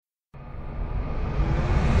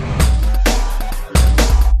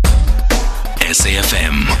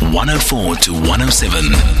FM 104 to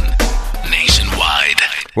 107 nationwide.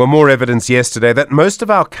 Well, more evidence yesterday that most of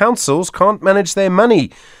our councils can't manage their money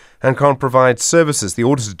and can't provide services. The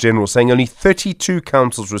Auditor General saying only 32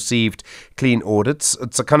 councils received clean audits.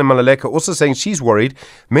 Tsakani Maluleka also saying she's worried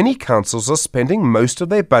many councils are spending most of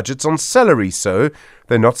their budgets on salaries, so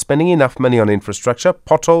they're not spending enough money on infrastructure.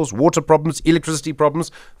 Potholes, water problems, electricity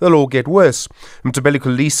problems, they'll all get worse. Mthobeli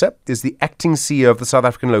Kolisa is the Acting CEO of the South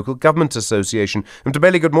African Local Government Association.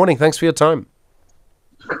 Mthobeli, good morning. Thanks for your time.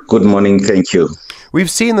 Good morning. Thank you.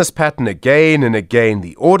 We've seen this pattern again and again.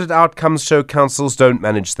 The audit outcomes show councils don't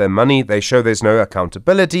manage their money. They show there's no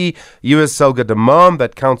accountability. You as SALGA demand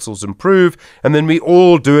that councils improve, and then we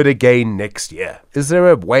all do it again next year. Is there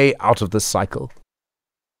a way out of this cycle?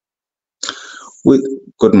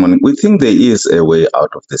 Good morning. We think there is a way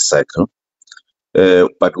out of this cycle,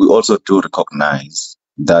 but we also do recognize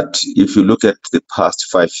that if you look at the past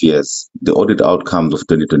 5 years, the audit outcomes of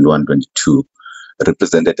 2021-22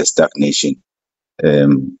 represented a stagnation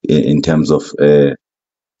in terms of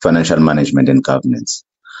financial management and governance.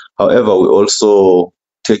 However, we also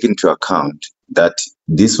take into account that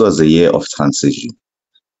this was a year of transition.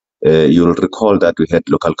 You'll recall that we had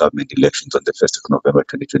local government elections on the 1st of November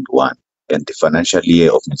 2021, and the financial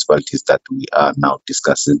year of municipalities that we are now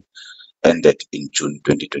discussing ended in June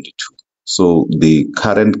 2022. So the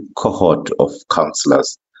current cohort of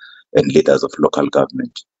councillors and leaders of local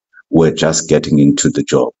government were just getting into the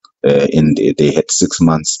job. They had 6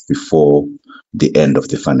 months before the end of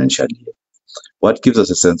the financial year. What gives us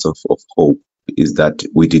a sense of hope is that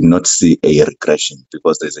we did not see a regression,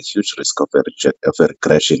 because there's a huge risk of a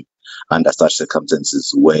regression under such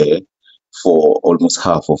circumstances where for almost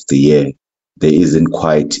half of the year there isn't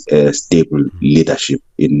quite a stable leadership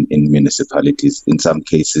in municipalities. In some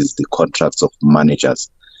cases, the contracts of managers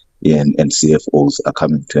and CFOs are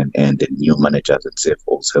coming to an end, and new managers and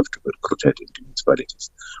CFOs have to be recruited into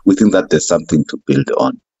municipalities. We think that there's something to build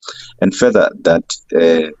on. And further, that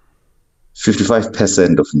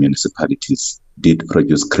 55% of municipalities did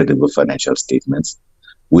produce credible financial statements,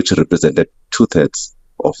 which represented 2/3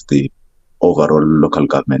 of the overall local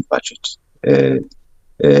government budget. To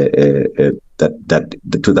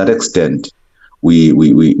that extent, we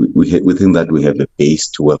think that we have a base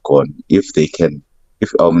to work on. If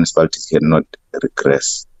our municipalities cannot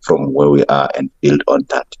regress from where we are and build on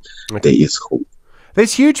that, there is hope.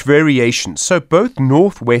 There's huge variation. So both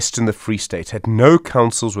North West and the Free State had no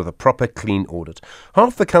councils with a proper clean audit.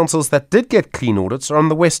 Half the councils that did get clean audits are on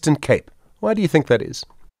the Western Cape. Why do you think that is?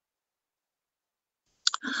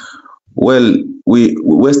 Well,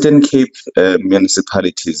 Western Cape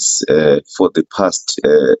municipalities for the past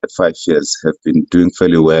 5 years have been doing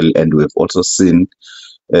fairly well, and we've also seen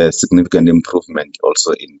significant improvement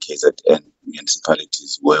also in KZN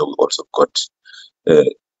municipalities, where we also got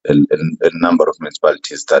a number of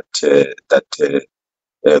municipalities that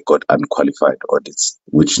got unqualified audits,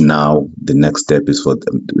 which now the next step is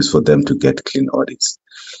for them to get clean audits.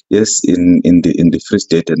 Yes, in the Free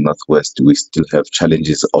State and Northwest, we still have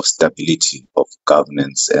challenges of stability of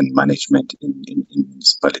governance and management in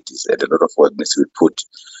municipalities, and a lot of work needs to be put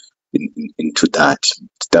into that,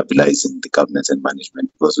 stabilizing the governance and management,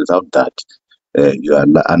 because without that, you are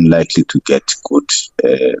unlikely to get good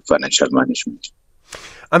financial management.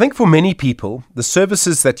 I think for many people, the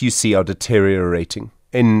services that you see are deteriorating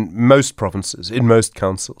in most provinces, in most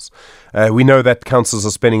councils. We know that councils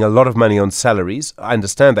are spending a lot of money on salaries. I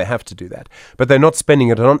understand they have to do that, but they're not spending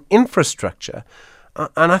it on infrastructure.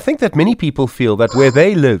 And I think that many people feel that where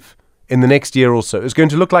they live in the next year or so is going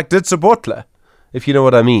to look like Ditsobotla, if you know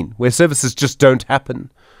what I mean, where services just don't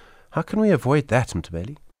happen. How can we avoid that,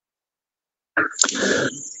 Mthobeli?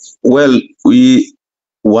 Well,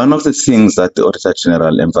 one of the things that the Auditor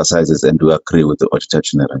General emphasizes, and we agree with the Auditor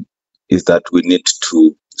General, is that we need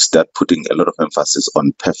to start putting a lot of emphasis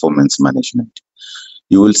on performance management.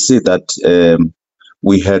 You will see that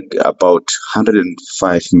we had about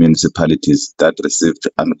 105 municipalities that received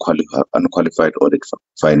unqualified audit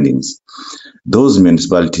findings. Those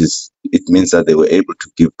municipalities, it means that they were able to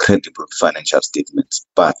give credible financial statements,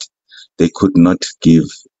 but they could not give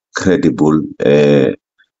credible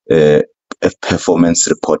performance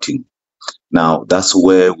reporting. Now, that's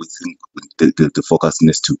where we think the focus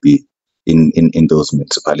needs to be in those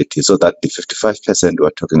municipalities, so that the 55%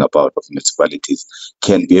 we're talking about of municipalities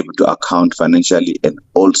can be able to account financially and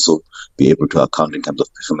also be able to account in terms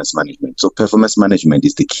of performance management. So performance management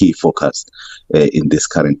is the key focus in this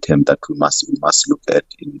current term that we must look at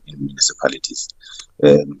in municipalities.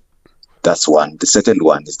 That's one. The second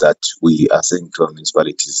one is that we are saying to our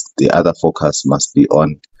municipalities, the other focus must be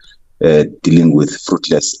on dealing with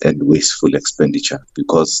fruitless and wasteful expenditure,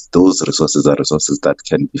 because those resources are resources that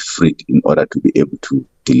can be freed in order to be able to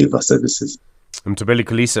deliver services. Mthobeli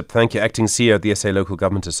Kolisa, thank you, Acting CEO of the SA Local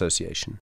Government Association.